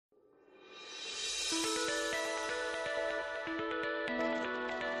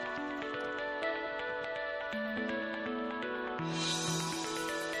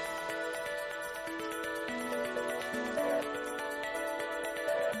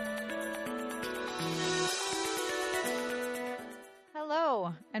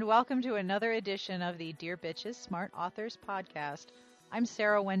and welcome to another edition of the Dear Bitches Smart Authors podcast. I'm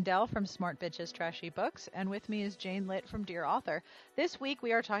Sarah Wendell from Smart Bitches Trashy Books, and with me is Jane Litt from Dear Author. This week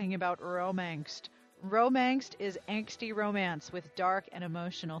we are talking about Romangst. Romangst is angsty romance with dark and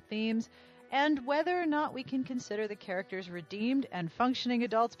emotional themes, and whether or not we can consider the characters redeemed and functioning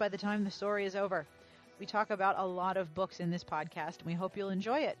adults by the time the story is over. We talk about a lot of books in this podcast, and we hope you'll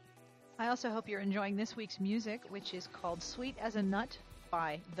enjoy it. I also hope you're enjoying this week's music, which is called Sweet as a Nut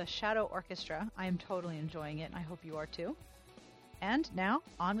by the Shadow Orchestra. I am totally enjoying it, and I hope you are too. And now,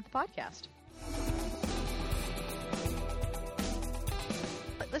 on with the podcast.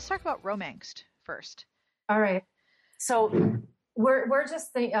 Let's talk about Romangst first. All right. So we're just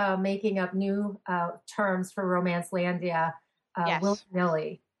making up new terms for Romancelandia Yes.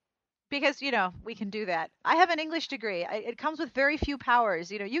 willy-nilly. Because, we can do that. I have an English degree. It comes with very few powers.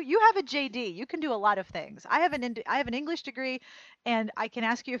 You have a JD. You can do a lot of things. I have an English degree, and I can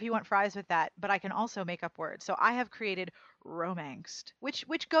ask you if you want fries with that, but I can also make up words. So I have created Romangst,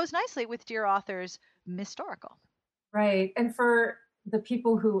 which goes nicely with Dear Author's Mystorical. Right. And for the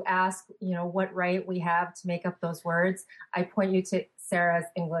people who ask, what right we have to make up those words, I point you to Sarah's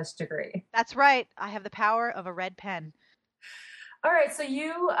English degree. That's right. I have the power of a red pen. All right, so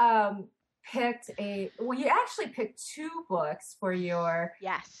you you actually picked two books for your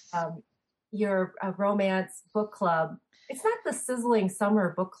romance book club. It's not the sizzling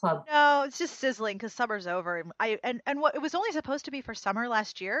summer book club. No, it's just sizzling because summer's over. And what it was only supposed to be for summer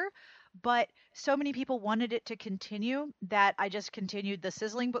last year, but so many people wanted it to continue that I just continued the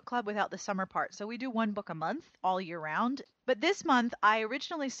sizzling book club without the summer part. So we do one book a month all year round. But this month, I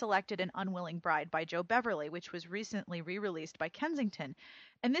originally selected An Unwilling Bride by Jo Beverley, which was recently re-released by Kensington.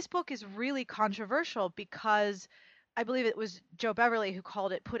 And this book is really controversial because I believe it was Jo Beverley who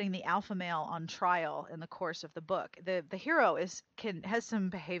called it putting the alpha male on trial in the course of the book. The hero has some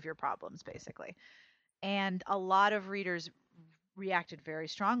behavior problems, basically. And a lot of readers reacted very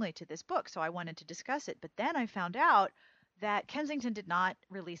strongly to this book, so I wanted to discuss it. But then I found out that Kensington did not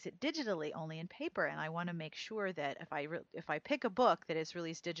release it digitally, only in paper, and I want to make sure that if I pick a book that is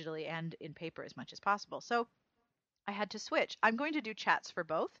released digitally and in paper as much as possible. So I had to switch. I'm going to do chats for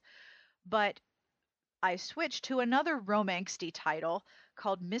both, but I switched to another romangsty title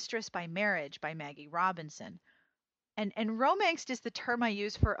called Mistress by Marriage by Maggie Robinson. And romangst is the term I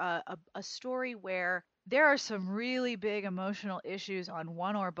use for a story where there are some really big emotional issues on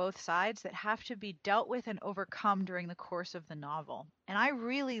one or both sides that have to be dealt with and overcome during the course of the novel. And I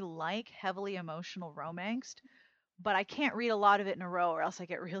really like heavily emotional romangst, but I can't read a lot of it in a row or else I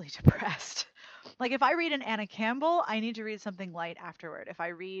get really depressed. Like if I read an Anna Campbell, I need to read something light afterward. If I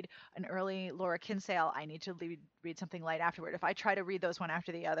read an early Laura Kinsale, I need to read something light afterward. If I try to read those one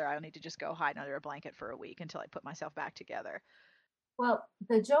after the other, I'll need to just go hide under a blanket for a week until I put myself back together. Well,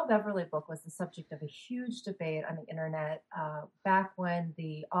 the Jo Beverley book was the subject of a huge debate on the internet back when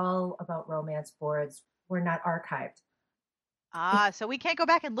the All About Romance boards were not archived. So we can't go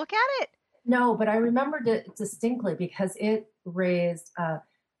back and look at it? No, but I remembered it distinctly because it raised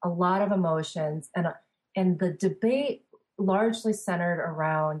a lot of emotions, and the debate largely centered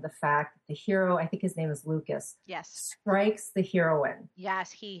around the fact that the hero, I think his name is Lucas, yes, strikes the heroine.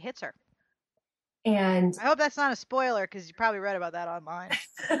 Yes, he hits her. And I hope that's not a spoiler because you probably read about that online.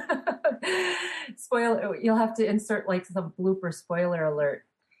 Spoiler, you'll have to insert like some blooper spoiler alert.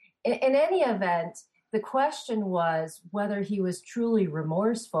 In any event, the question was whether he was truly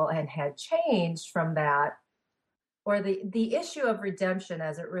remorseful and had changed from that, or the issue of redemption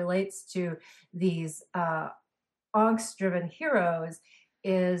as it relates to these angst-driven heroes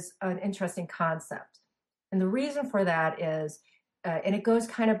is an interesting concept. And the reason for that is, and it goes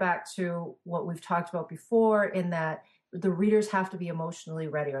kind of back to what we've talked about before, in that the readers have to be emotionally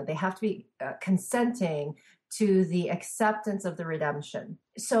ready, or they have to be consenting to the acceptance of the redemption.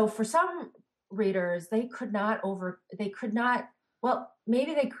 So for some readers, maybe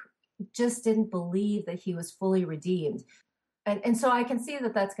they just didn't believe that he was fully redeemed. And so I can see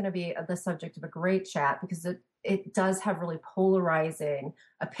that that's going to be the subject of a great chat because it does have really polarizing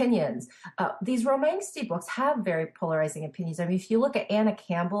opinions. These romangsty books have very polarizing opinions. I mean, if you look at Anna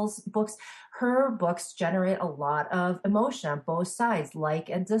Campbell's books, her books generate a lot of emotion on both sides, like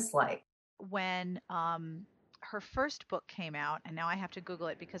and dislike. When her first book came out, and now I have to Google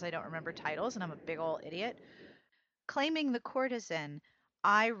it because I don't remember titles and I'm a big old idiot, Claiming the Courtesan,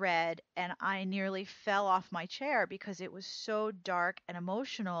 I read and I nearly fell off my chair because it was so dark and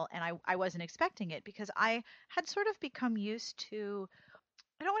emotional, and I wasn't expecting it because I had sort of become used to,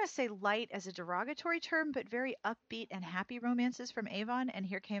 I don't want to say light as a derogatory term, but very upbeat and happy romances from Avon. And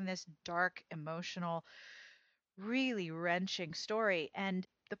here came this dark, emotional, really wrenching story. And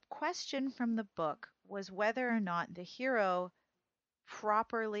The question from the book was whether or not the hero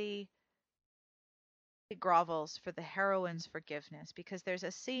properly grovels for the heroine's forgiveness, because there's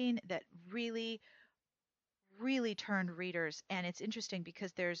a scene that really turned readers. And it's interesting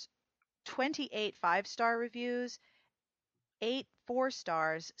because there's 28 5-star reviews, 8 4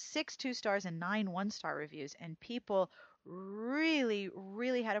 stars, 6 2 stars, and 9 1-star reviews. And people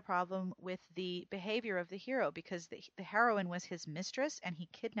really had a problem with the behavior of the hero, because the heroine was his mistress, and he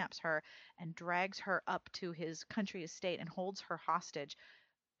kidnaps her and drags her up to his country estate and holds her hostage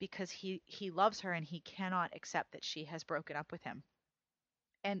because he loves her and he cannot accept that she has broken up with him.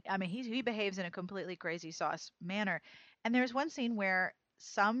 And I mean, he behaves in a completely crazy sauce manner. And there's one scene where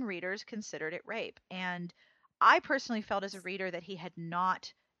some readers considered it rape, and I personally felt as a reader that he had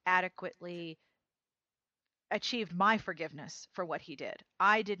not adequately achieved my forgiveness for what he did.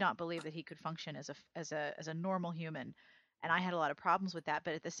 I did not believe that he could function as a normal human, and I had a lot of problems with that.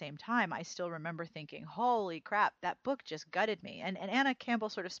 But at the same time, I still remember thinking, "Holy crap, that book just gutted me." And Anna Campbell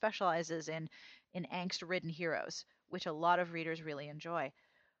sort of specializes in angst-ridden heroes, which a lot of readers really enjoy.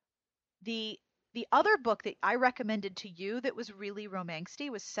 The other book that I recommended to you that was really romangsty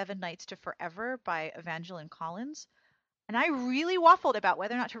was Seven Nights to Forever by Evangeline Collins. And I really waffled about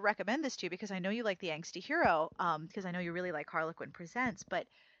whether or not to recommend this to you, because I know you like the angsty hero, because I know you really like Harlequin Presents. But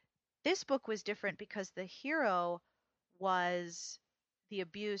this book was different because the hero was the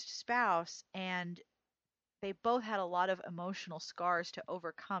abused spouse, and they both had a lot of emotional scars to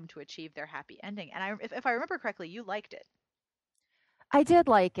overcome to achieve their happy ending. And if I remember correctly, you liked it. I did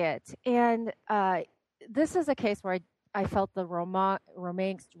like it. And this is a case where I felt the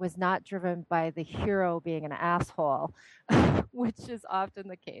romance was not driven by the hero being an asshole, which is often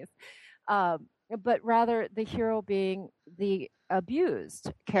the case, but rather the hero being the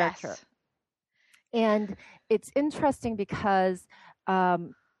abused character. Yes. And it's interesting because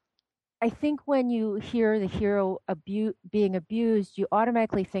I think when you hear the hero being abused, you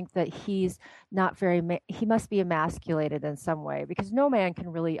automatically think that he's not he must be emasculated in some way, because no man can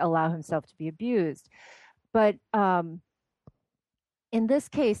really allow himself to be abused. But in this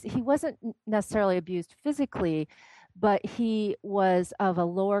case, he wasn't necessarily abused physically, but he was of a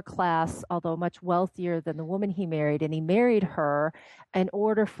lower class, although much wealthier than the woman he married. And he married her in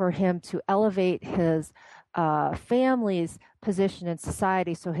order for him to elevate his family's position in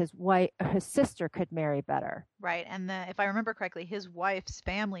society, so his sister could marry better. Right. And if I remember correctly, his wife's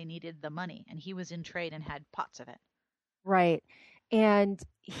family needed the money, and he was in trade and had pots of it. Right. And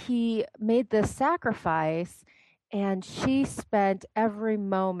he made this sacrifice, and she spent every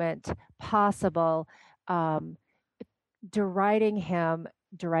moment possible um, deriding him,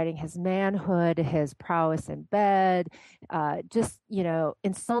 deriding his manhood, his prowess in bed, just,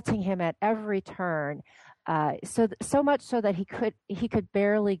 insulting him at every turn. So much so that he could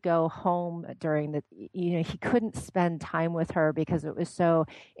barely go home during he couldn't spend time with her because it was so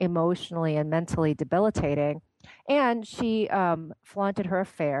emotionally and mentally debilitating. And she flaunted her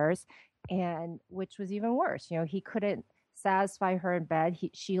affairs, and which was even worse. He couldn't satisfy her in bed.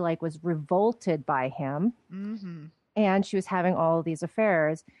 She was revolted by him, Mm-hmm. and she was having all of these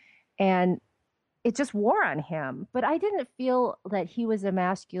affairs, and it just wore on him. But I didn't feel that he was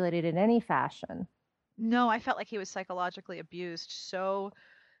emasculated in any fashion. No, I felt like he was psychologically abused so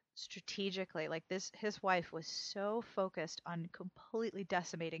strategically. Like his wife was so focused on completely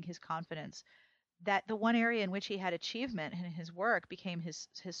decimating his confidence that the one area in which he had achievement in his work became his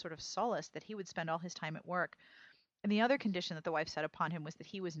sort of solace, that he would spend all his time at work. And the other condition that the wife set upon him was that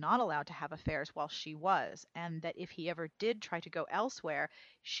he was not allowed to have affairs while she was, and that if he ever did try to go elsewhere,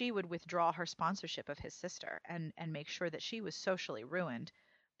 she would withdraw her sponsorship of his sister and make sure that she was socially ruined,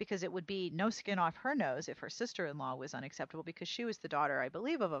 because it would be no skin off her nose if her sister-in-law was unacceptable, because she was the daughter, I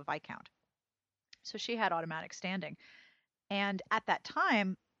believe, of a viscount. So she had automatic standing. And at that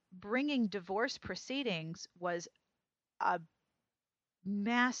time, bringing divorce proceedings was a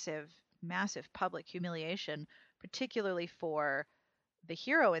massive public humiliation, particularly for the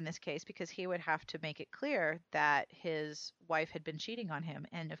hero in this case, because he would have to make it clear that his wife had been cheating on him,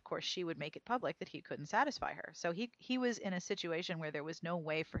 and of course she would make it public that he couldn't satisfy her. So he was in a situation where there was no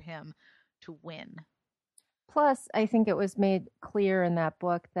way for him to win. Plus, I think it was made clear in that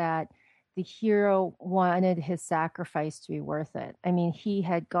book that the hero wanted his sacrifice to be worth it. I mean, he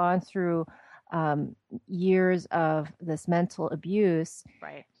had gone through years of this mental abuse.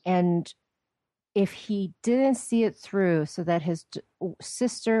 Right. And if he didn't see it through so that his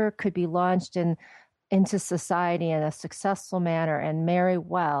sister could be launched into society in a successful manner and marry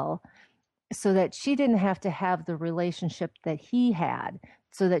well, so that she didn't have to have the relationship that he had,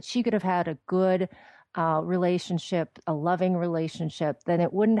 so that she could have had a good relationship, a loving relationship, then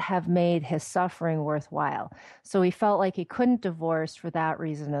it wouldn't have made his suffering worthwhile. So he felt like he couldn't divorce for that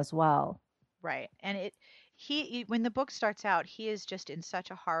reason as well. Right. And when the book starts out, he is just in such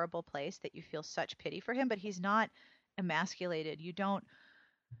a horrible place that you feel such pity for him, but he's not emasculated. You don't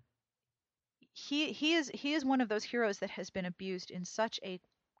he is one of those heroes that has been abused in such a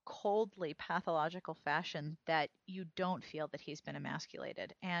coldly pathological fashion that you don't feel that he's been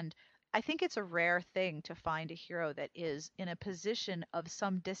emasculated. And I think it's a rare thing to find a hero that is in a position of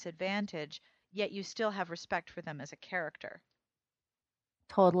some disadvantage, yet you still have respect for them as a character.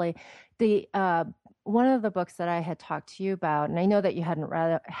 Totally. The one of the books that I had talked to you about, and I know that you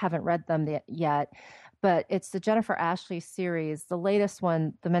haven't read them yet, but it's the Jennifer Ashley series. The latest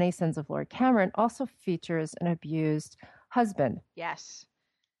one, The Many Sins of Lord Cameron, also features an abused husband. Yes.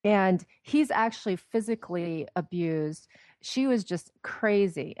 And he's actually physically abused. She was just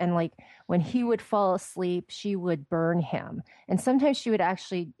crazy. And like when he would fall asleep, she would burn him. And sometimes she would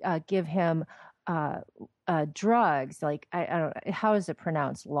actually give him uh, drugs. Like, I don't know, how is it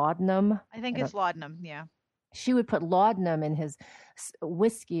pronounced? Laudanum? I think I it's don't, laudanum. Yeah. she would put laudanum in his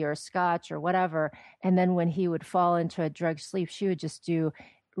whiskey or scotch or whatever. And then when he would fall into a drug sleep, she would just do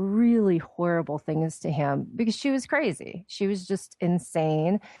really horrible things to him because she was crazy. She was just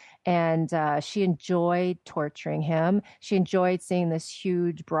insane. And she enjoyed torturing him. She enjoyed seeing this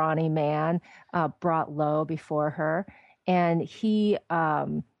huge, brawny man brought low before her. And he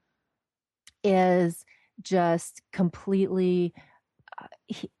is just completely,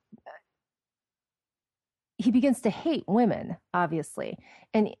 he, he begins to hate women, obviously.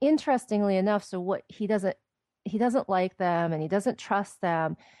 And interestingly enough, so what he doesn't like them and he doesn't trust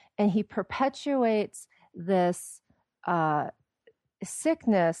them, and he perpetuates this uh,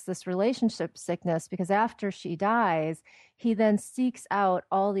 sickness, this relationship sickness, because after she dies, he then seeks out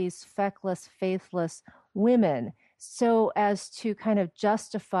all these feckless, faithless women so as to kind of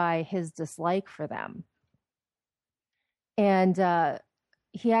justify his dislike for them. And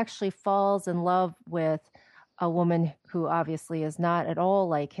he actually falls in love with a woman who obviously is not at all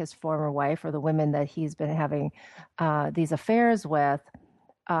like his former wife or the women that he's been having these affairs with,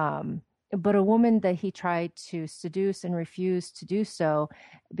 but a woman that he tried to seduce and refused to do so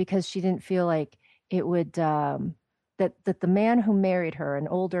because she didn't feel like it would that the man who married her, an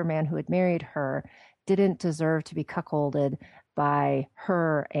older man who had married her, didn't deserve to be cuckolded by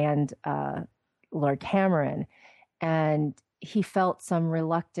her and Lord Cameron. And he felt some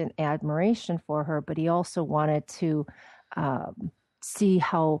reluctant admiration for her, but he also wanted to see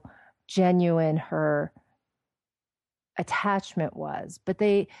how genuine her attachment was. But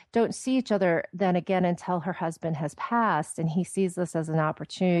they don't see each other then again until her husband has passed, and he sees this as an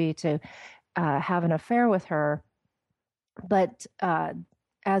opportunity to have an affair with her. But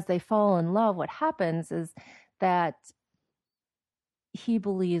as they fall in love, what happens is that he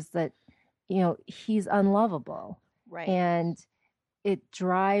believes that, he's unlovable, Right. and it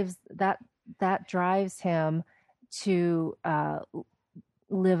drives that drives him to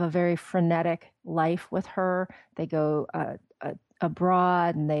live a very frenetic life with her. They go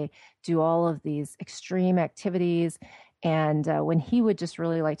abroad and they do all of these extreme activities. And when he would just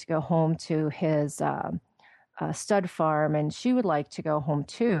really like to go home to his stud farm, and she would like to go home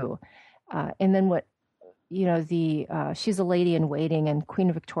too. And then what the she's a lady in waiting, and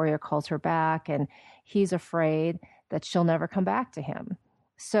Queen Victoria calls her back, and he's afraid that she'll never come back to him.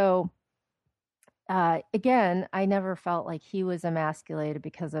 So again, I never felt like he was emasculated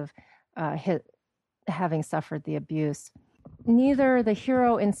because of his having suffered the abuse. Neither the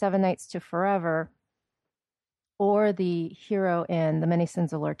hero in Seven Nights to Forever or the hero in The Many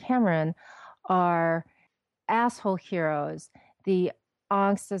Sins of Lord Cameron are asshole heroes. The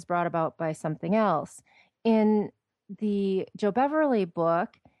angst is brought about by something else. In the Joe Beverly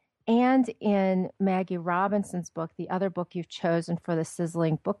book and in Maggie Robinson's book, the other book you've chosen for the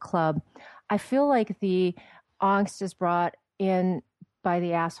Sizzling Book Club, I feel like the angst is brought in by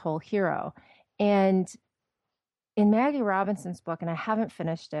the asshole hero. And in Maggie Robinson's book, and I haven't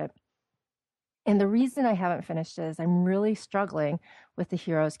finished it, and the reason I haven't finished it is I'm really struggling with the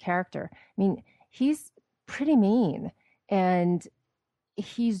hero's character. I mean, he's pretty mean, and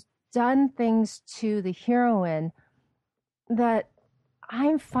he's done things to the heroine that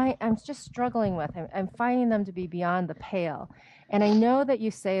I'm just struggling with. I'm finding them to be beyond the pale. And I know that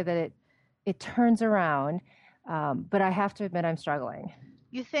you say that it turns around, but I have to admit I'm struggling.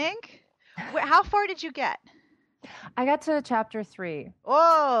 You think? How far did you get? I got to chapter 3.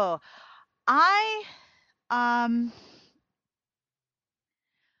 Oh, I um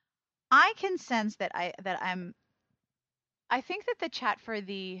I can sense that I think that the chat for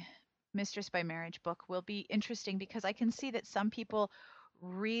the Mistress by Marriage book will be interesting because I can see that some people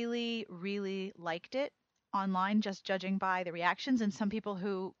really, really liked it online, just judging by the reactions, and some people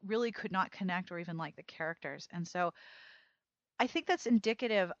who really could not connect or even like the characters. And so I think that's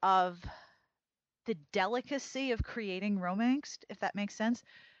indicative of the delicacy of creating Romangst, if that makes sense.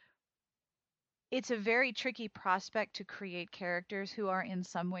 It's a very tricky prospect to create characters who are in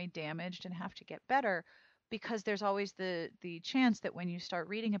some way damaged and have to get better, because there's always the chance that when you start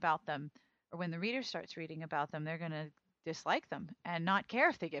reading about them, or when the reader starts reading about them, they're going to dislike them and not care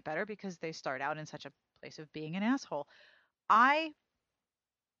if they get better because they start out in such a place of being an asshole. I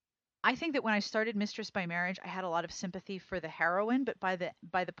I think that when I started Mistress by Marriage, I had a lot of sympathy for the heroine, but by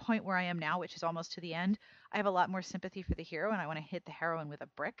the point where I am now, which is almost to the end, I have a lot more sympathy for the hero and I want to hit the heroine with a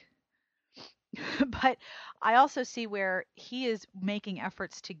brick. But I also see where he is making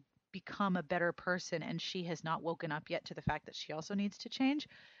efforts to become a better person and she has not woken up yet to the fact that she also needs to change.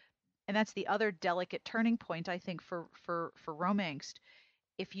 And that's the other delicate turning point I think for Romangst.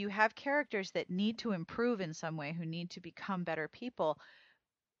 If you have characters that need to improve in some way, who need to become better people,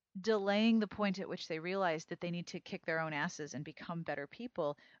 delaying the point at which they realize that they need to kick their own asses and become better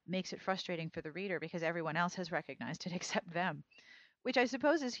people makes it frustrating for the reader because everyone else has recognized it except them, which I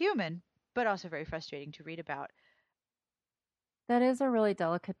suppose is human, but also very frustrating to read about. That is a really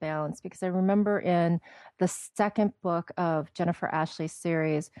delicate balance because I remember in the second book of Jennifer Ashley's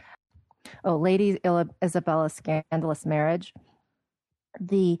series, Lady Isabella's Scandalous Marriage,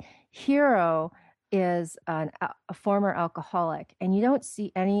 the hero is a former alcoholic, and you don't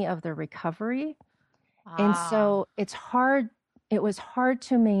see any of the recovery. And Ah, so it was hard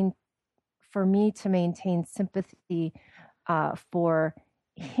to for me to maintain sympathy for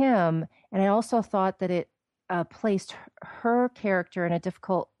him. And I also thought that it placed her character in a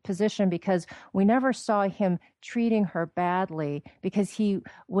difficult position because we never saw him treating her badly because he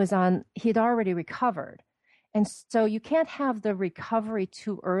had already recovered. And so you can't have the recovery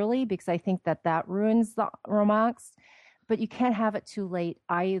too early because I think that ruins the romance, but you can't have it too late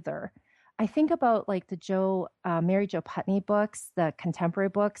either. I think about like the Mary Jo Putney books, the contemporary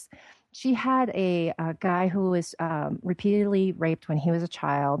books. She had a guy who was repeatedly raped when he was a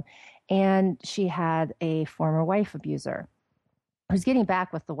child, and she had a former wife abuser who's getting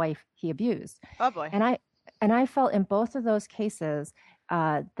back with the wife he abused. oh boy. And I felt in both of those cases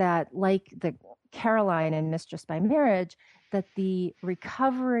that, like the Caroline and Mistress by Marriage, that the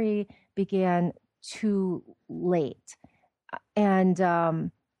recovery began too late,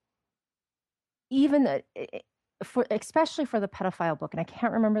 and even for especially for the pedophile book, and I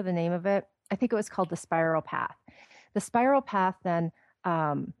can't remember the name of it. I think it was called The Spiral Path. The Spiral Path, then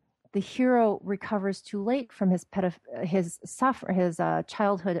the hero recovers too late from his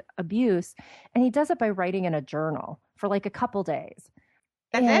childhood abuse, and he does it by writing in a journal for like a couple days,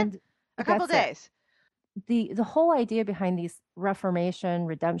 That's it? and A couple that's it. days. The whole idea behind these reformation,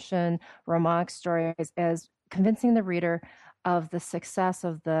 redemption, romance stories is convincing the reader of the success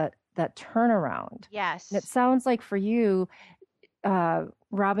of the that turnaround. And it Yes. sounds like for you,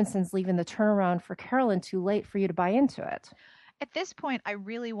 Robinson's leaving the turnaround for Carolyn too late for you to buy into it. At this point, I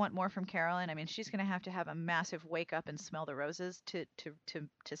really want more from Carolyn. I mean, she's going to have a massive wake up and smell the roses to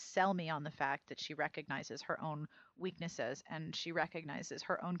sell me on the fact that she recognizes her own weaknesses and she recognizes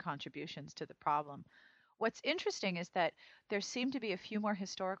her own contributions to the problem. What's interesting is that there seem to be a few more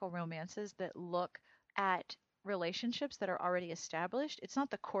historical romances that look at relationships that are already established. It's not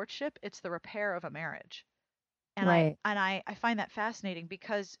the courtship, it's the repair of a marriage. And Right. I find that fascinating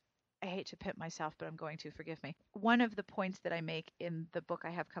because I hate to pimp myself, but I'm going to, forgive me. One of the points that I make in the book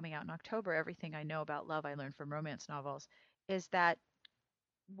I have coming out in October, Everything I Know About Love I Learned from Romance Novels, is that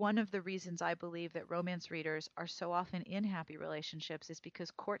one of the reasons I believe that romance readers are so often in happy relationships is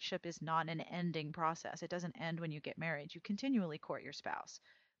because courtship is not an ending process. It doesn't end when you get married. You continually court your spouse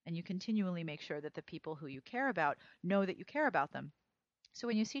and you continually make sure that the people who you care about know that you care about them. So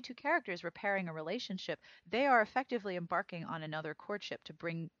when you see two characters repairing a relationship, they are effectively embarking on another courtship to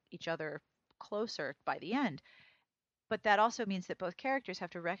bring each other closer by the end. But that also means that both characters have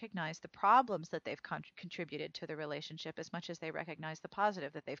to recognize the problems that they've contributed to the relationship as much as they recognize the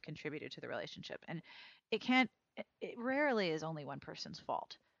positive that they've contributed to the relationship. And it can't, it rarely is only one person's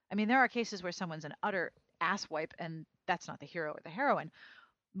fault. I mean, there are cases where someone's an utter asswipe and that's not the hero or the heroine.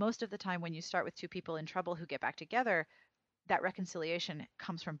 Most of the time, when you start with two people in trouble who get back together, that reconciliation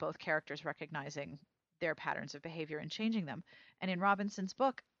comes from both characters recognizing their patterns of behavior and changing them. And in Robinson's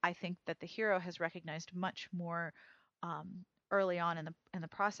book, I think that the hero has recognized much more early on in the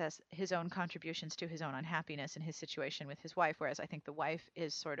process his own contributions to his own unhappiness and his situation with his wife, whereas I think the wife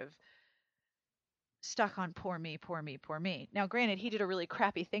is sort of stuck on poor me, poor me, poor me. Now, granted, he did a really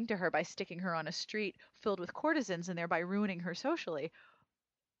crappy thing to her by sticking her on a street filled with courtesans and thereby ruining her socially,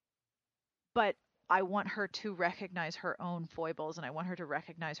 but I want her to recognize her own foibles and I want her to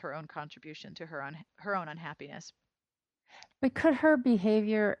recognize her own contribution to her own unhappiness. But could her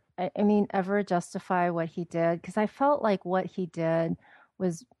behavior, I mean, ever justify what he did? Because I felt like what he did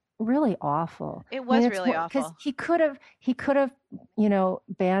was really awful. It I mean, was it's really what because awful. he could have,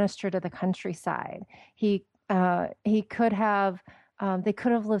 banished her to the countryside. He could have. They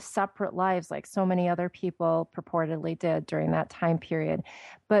could have lived separate lives like so many other people purportedly did during that time period.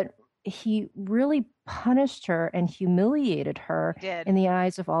 But he really punished her and humiliated her He did. in the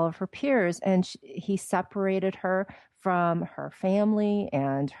eyes of all of her peers. And he separated her from her family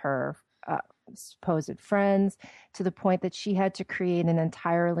and her supposed friends to the point that she had to create an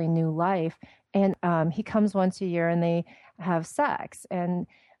entirely new life. And he comes once a year and they have sex. And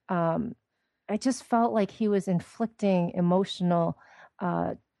um, I just felt like he was inflicting emotional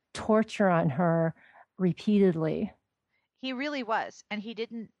uh, torture on her repeatedly. He really was, and he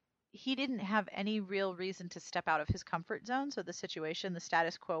didn't have any real reason to step out of his comfort zone. So the situation, the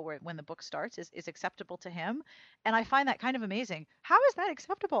status quo where when the book starts is acceptable to him. And I find that kind of amazing. How is that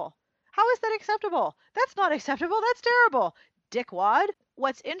acceptable? How is that acceptable? That's not acceptable. That's terrible. Dickwad.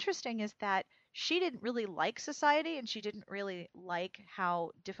 What's interesting is that she didn't really like society and she didn't really like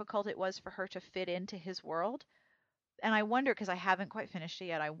how difficult it was for her to fit into his world. And I wonder, because I haven't quite finished it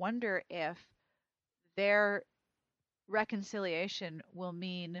yet, I wonder if their reconciliation will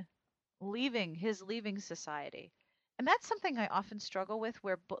mean leaving society. And that's something I often struggle with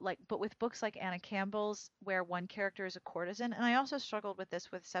where but with books like Anna Campbell's where one character is a courtesan, and I also struggled with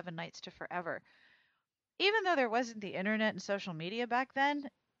this with Seven Nights to Forever. Even though there wasn't the internet and social media back then,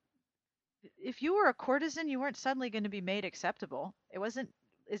 if you were a courtesan, you weren't suddenly going to be made acceptable. It wasn't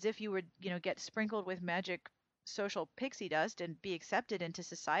as if you would, get sprinkled with magic social pixie dust and be accepted into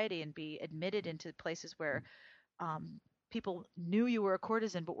society and be admitted into places where um, people knew you were a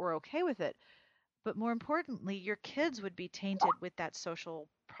courtesan but were okay with it. But more importantly, your kids would be tainted with that social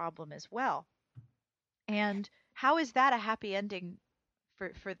problem as well. And how is that a happy ending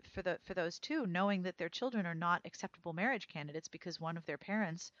for those two, knowing that their children are not acceptable marriage candidates because one of their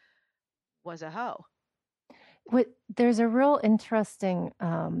parents was a hoe? There's a real interesting.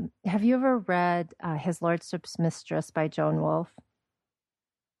 Have you ever read His Lordship's Mistress by Joan Wolfe?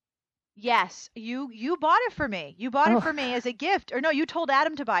 Yes, you bought it for me. You bought it Oh, for me as a gift. Or no, you told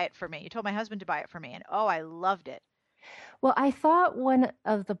Adam to buy it for me. You told my husband to buy it for me, and oh, I loved it. well, I thought one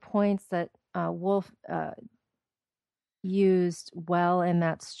of the points that Wolfe used well in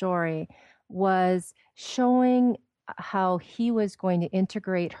that story was showing how he was going to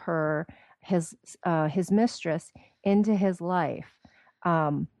integrate her, his mistress, into his life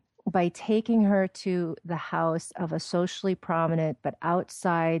by taking her to the house of a socially prominent but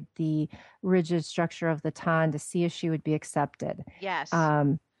outside the rigid structure of the town to see if she would be accepted. Yes.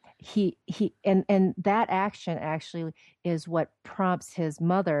 Um, and that action actually is what prompts his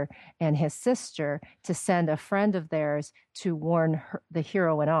mother and his sister to send a friend of theirs to warn the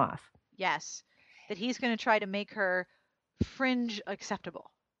heroine off. Yes. That he's going to try to make her fringe acceptable.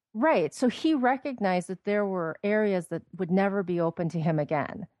 Right. So he recognized that there were areas that would never be open to him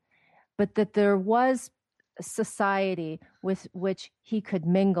again, but that there was society with which he could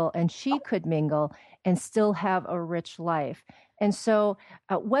mingle and she could mingle and still have a rich life. And so,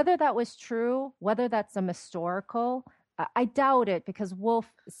 whether that was true, whether that's a historical, I doubt it because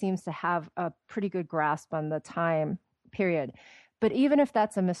Wolfe seems to have a pretty good grasp on the time period. But even if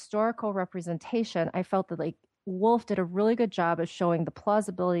that's a historical representation, I felt that like Wolfe did a really good job of showing the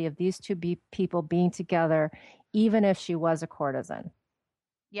plausibility of these two people being together, even if she was a courtesan.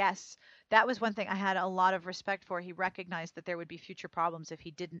 Yes, that was one thing I had a lot of respect for. He recognized that there would be future problems if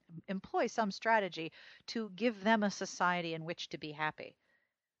he didn't employ some strategy to give them a society in which to be happy.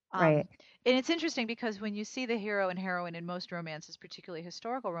 Um, Right. and it's interesting because when you see the hero and heroine in most romances, particularly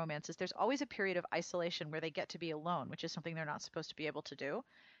historical romances, there's always a period of isolation where they get to be alone, which is something they're not supposed to be able to do.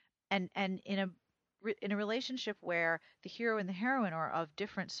 And in a relationship where the hero and the heroine are of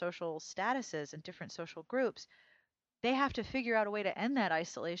different social statuses and different social groups, they have to figure out a way to end that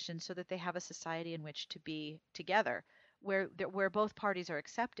isolation so that they have a society in which to be together where both parties are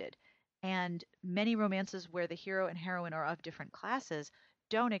accepted. And many romances where the hero and heroine are of different classes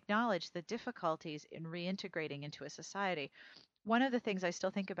don't acknowledge the difficulties in reintegrating into a society. One of the things I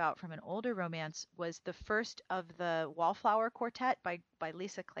still think about from an older romance was the first of the Wallflower Quartet by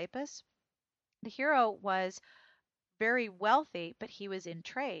Lisa Kleypas. The hero was very wealthy, but he was in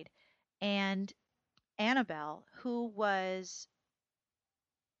trade. And Annabelle, who was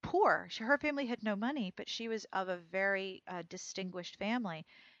poor. Her family had no money, but she was of a very distinguished family.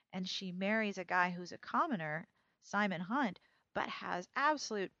 And she marries a guy who's a commoner, Simon Hunt, but has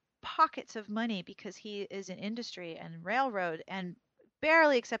absolute pockets of money because he is in industry and railroad and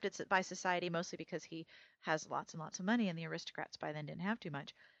barely accepted by society, mostly because he has lots and lots of money, and the aristocrats by then didn't have too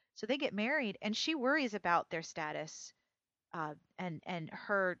much. So they get married, and she worries about their status, and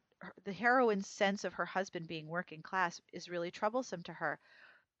the heroine's sense of her husband being working class is really troublesome to her.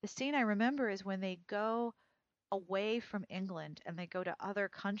 The scene I remember is when they go away from England and they go to other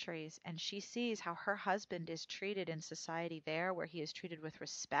countries, and she sees how her husband is treated in society there, where he is treated with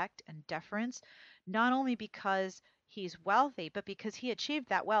respect and deference, not only because he's wealthy, but because he achieved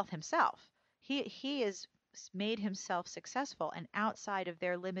that wealth himself. He is made himself successful, and outside of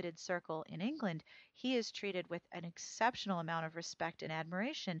their limited circle in England, he is treated with an exceptional amount of respect and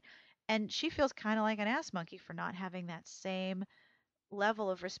admiration. And she feels kind of like an ass monkey for not having that same level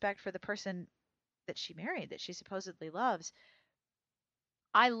of respect for the person that she married, that she supposedly loves.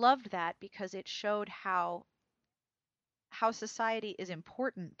 I loved that because it showed how society is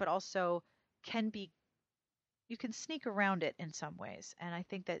important, but also can be, you can sneak around it in some ways. And I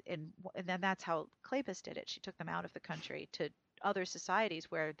think that and then that's how Kleypas did it. She took them out of the country to other societies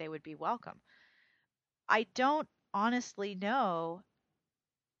where they would be welcome. I don't honestly know.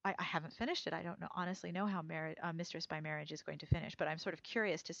 I haven't finished it. I don't know honestly know how Mistress by Marriage is going to finish, but I'm sort of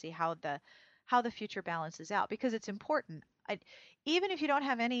curious to see how the future balances out because it's important. Even if you don't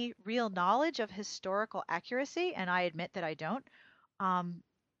have any real knowledge of historical accuracy, and I admit that I don't, um,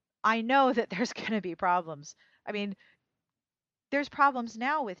 I know that there's going to be problems. I mean, there's problems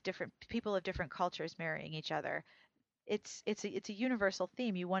now with different people of different cultures marrying each other. It's a universal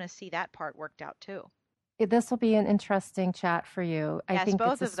theme. You want to see that part worked out too. This will be an interesting chat for you. I Yes, think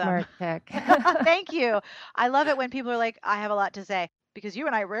both it's a of them. smart pick. Thank you. I love it when people are like, I have a lot to say because you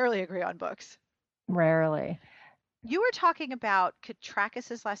and I rarely agree on books. Rarely. You were talking about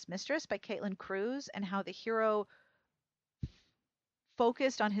Katrakis' Last Mistress by Caitlin Cruz and how the hero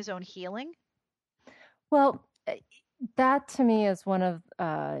focused on his own healing. Well, that to me is one of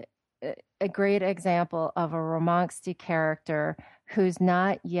a great example of a Romangsty character who's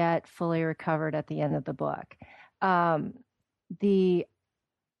not yet fully recovered at the end of the book. Um, the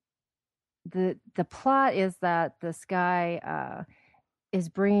the plot is that this guy is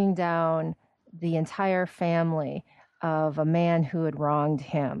bringing down the entire family of a man who had wronged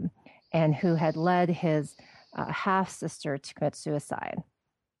him and who had led his half sister to commit suicide.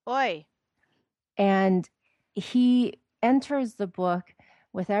 Oi. And he enters the book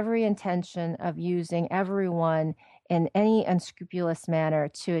with every intention of using everyone in any unscrupulous manner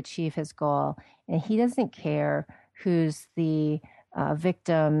to achieve his goal. And he doesn't care who's the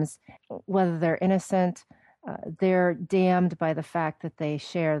victims, whether they're innocent, they're damned by the fact that they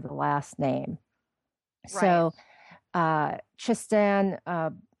share the last name. Right. So Tristan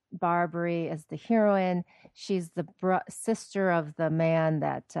Barbary is the heroine. She's the sister of the man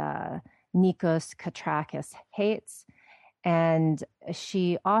that Nikos Katrakis hates. And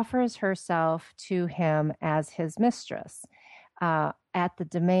she offers herself to him as his mistress at the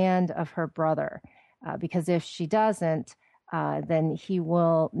demand of her brother. Because if she doesn't, then he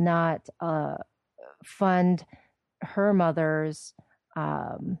will not fund her mother's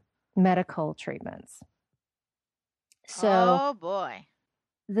medical treatments. So Oh boy.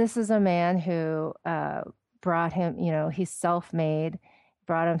 this is a man who brought him, he's self-made,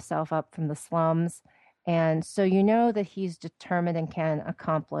 brought himself up from the slums. And so you know that he's determined and can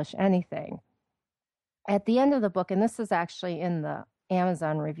accomplish anything. At the end of the book, and this is actually in the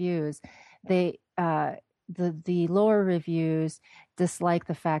Amazon reviews, they the lower reviews dislike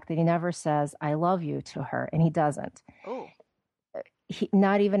the fact that he never says "I love you" to her, and he doesn't. Oh.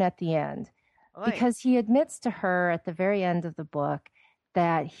 Not even at the end, Oi. because he admits to her at the very end of the book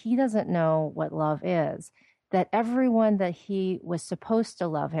that he doesn't know what love is, that everyone that he was supposed to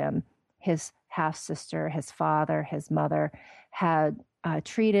love him, his half sister, his father, his mother, had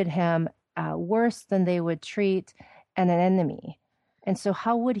treated him worse than they would treat an enemy. And so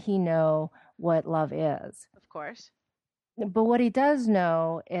how would he know what love is? Of course. But what he does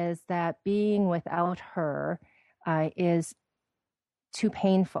know is that being without her is too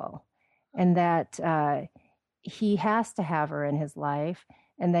painful, and that he has to have her in his life,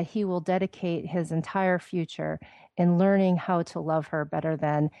 and that he will dedicate his entire future in learning how to love her better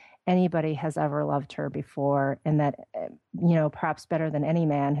than anybody has ever loved her before, and that, perhaps better than any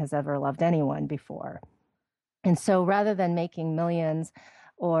man has ever loved anyone before. And so rather than making millions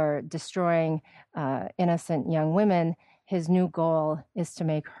or destroying innocent young women, his new goal is to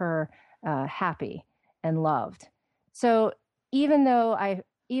make her happy and loved. So even though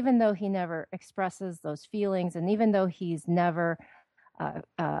even though he never expresses those feelings, and even though he's never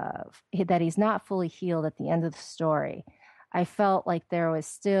that he's not fully healed at the end of the story, I felt like there was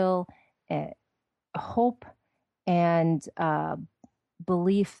still a hope and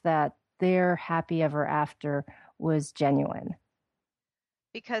belief that their happy ever after was genuine.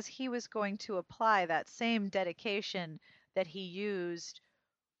 Because he was going to apply that same dedication that he used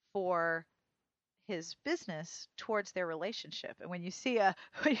for his business towards their relationship. And when you see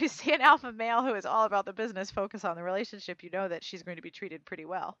when you see an alpha male who is all about the business, focus on the relationship, you know that she's going to be treated pretty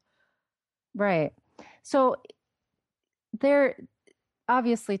well. Right. So there,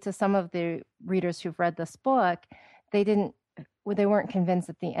 obviously, to some of the readers who've read this book, they weren't convinced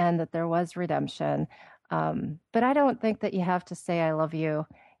at the end that there was redemption. But I don't think that you have to say I love you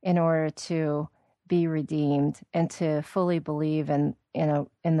in order to be redeemed and to fully believe in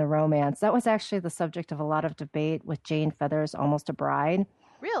the romance. That was actually the subject of a lot of debate with Jane Feather's Almost a Bride.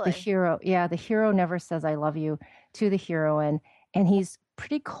 Really? The hero never says I love you to the heroine, and he's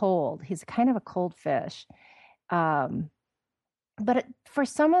pretty cold. He's kind of a cold fish. But for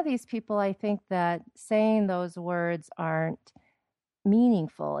some of these people, I think that saying those words aren't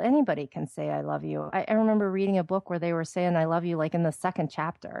meaningful. Anybody can say I love you. I remember reading a book where they were saying I love you like in the second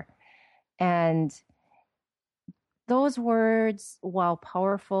chapter. And those words, while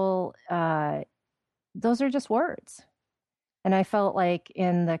powerful, those are just words. And I felt like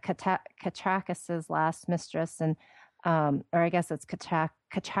in the Katrakis' Last Mistress, and or I guess it's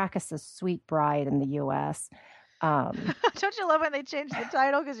Katrakis' Sweet Bride in the U.S. Don't you love when they change the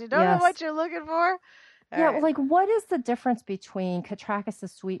title because you don't know Yes. what you're looking for? Yeah, right. Like what is the difference between Katrakis'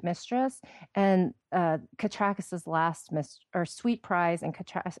 Sweet Mistress and Katrakis' or Sweet Prize and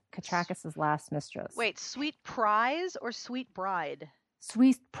Katrakis' Last Mistress? Wait, Sweet Prize or Sweet Bride?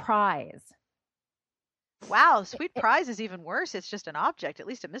 Sweet Prize. Wow, Sweet Prize is even worse. It's just an object. At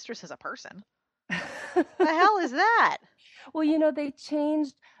least a mistress is a person. The hell is that? Well, they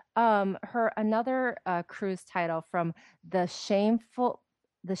changed her another cruise title from the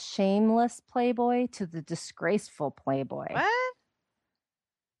shameless playboy to the disgraceful playboy. What?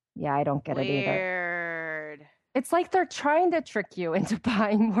 Yeah, I don't get it either. Weird. It's like they're trying to trick you into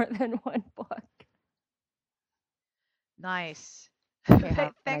buying more than one book. Nice. Okay,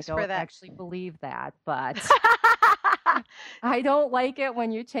 Thanks for that. I don't actually believe that, but I don't like it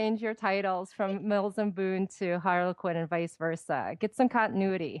when you change your titles from Mills and Boon to Harlequin and vice versa. Get some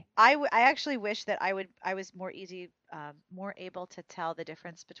continuity. I actually wish that I was more able to tell the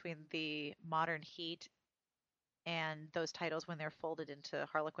difference between the Modern Heat and those titles when they're folded into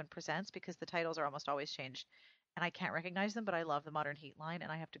Harlequin Presents, because the titles are almost always changed and I can't recognize them, but I love the Modern Heat line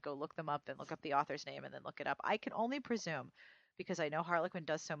and I have to go look them up and look up the author's name and then look it up. I can only presume, because I know Harlequin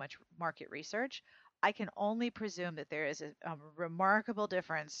does so much market research, I can only presume that there is a remarkable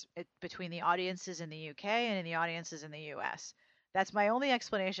difference between the audiences in the UK and in the audiences in the US. That's my only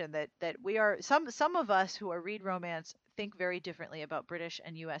explanation, that we are some of us who read romance think very differently about British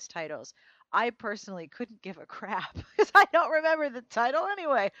and US titles. I personally couldn't give a crap because I don't remember the title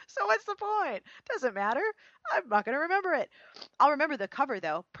anyway. So what's the point? Doesn't matter. I'm not going to remember it. I'll remember the cover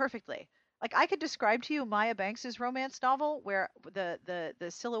though perfectly. Like I could describe to you Maya Banks's romance novel where the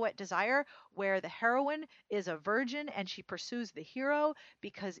silhouette desire, where the heroine is a virgin and she pursues the hero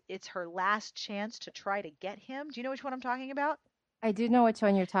because it's her last chance to try to get him. Do you know which one I'm talking about? I do know which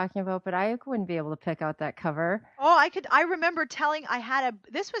one you're talking about, but I wouldn't be able to pick out that cover. Oh, I remember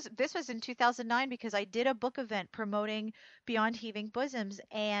this was in 2009 because I did a book event promoting Beyond Heaving Bosoms,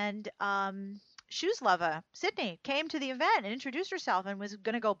 and Shoes Lover, Sydney, came to the event and introduced herself and was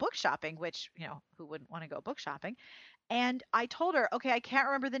going to go book shopping, which, who wouldn't want to go book shopping? And I told her, okay, I can't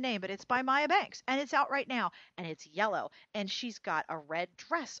remember the name, but it's by Maya Banks and it's out right now and it's yellow and she's got a red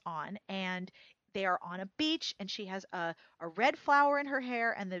dress on and they are on a beach and she has a red flower in her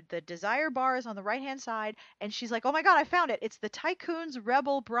hair and the desire bar is on the right hand side and she's like, oh my God, I found it. It's the Tycoon's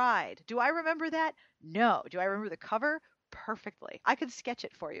Rebel Bride. Do I remember that? No. Do I remember the cover? Perfectly. I could sketch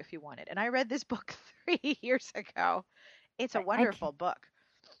it for you if you wanted. And I read this book 3 years ago. It's a wonderful book.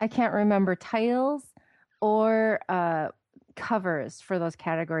 I can't remember titles or covers for those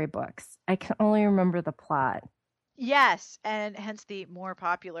category books. I can only remember the plot. Yes, and hence the more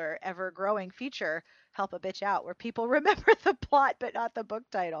popular, ever-growing feature, Help a Bitch Out, where people remember the plot but not the book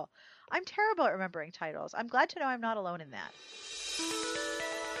title. I'm terrible at remembering titles. I'm glad to know I'm not alone in that.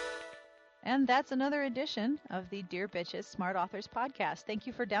 And that's another edition of the Dear Bitches Smart Authors podcast. Thank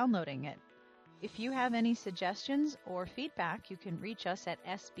you for downloading it. If you have any suggestions or feedback, you can reach us at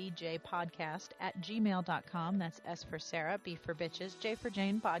sbjpodcast@gmail.com. That's S for Sarah, B for Bitches, J for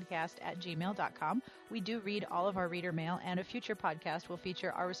Jane, podcast@gmail.com. We do read all of our reader mail, and a future podcast will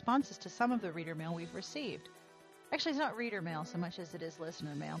feature our responses to some of the reader mail we've received. Actually, it's not reader mail so much as it is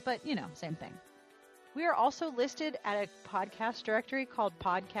listener mail, but, same thing. We are also listed at a podcast directory called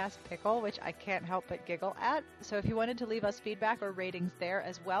Podcast Pickle, which I can't help but giggle at. So if you wanted to leave us feedback or ratings there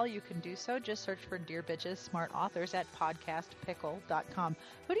as well, you can do so. Just search for Dear Bitches Smart Authors at podcastpickle.com.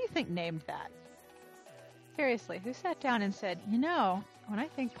 Who do you think named that? Seriously, who sat down and said, when I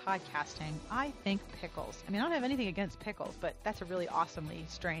think podcasting, I think pickles. I don't have anything against pickles, but that's a really awesomely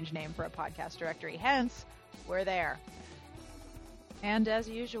strange name for a podcast directory. Hence, we're there. And as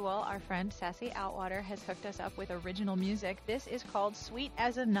usual, our friend Sassy Outwater has hooked us up with original music. This is called Sweet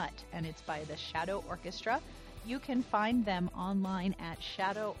as a Nut, and it's by the Shadow Orchestra. You can find them online at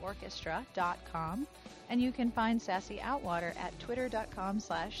shadoworchestra.com, and you can find Sassy Outwater at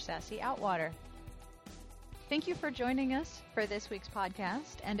twitter.com/sassyoutwater. Thank you for joining us for this week's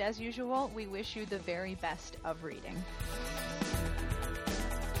podcast, and as usual, we wish you the very best of reading.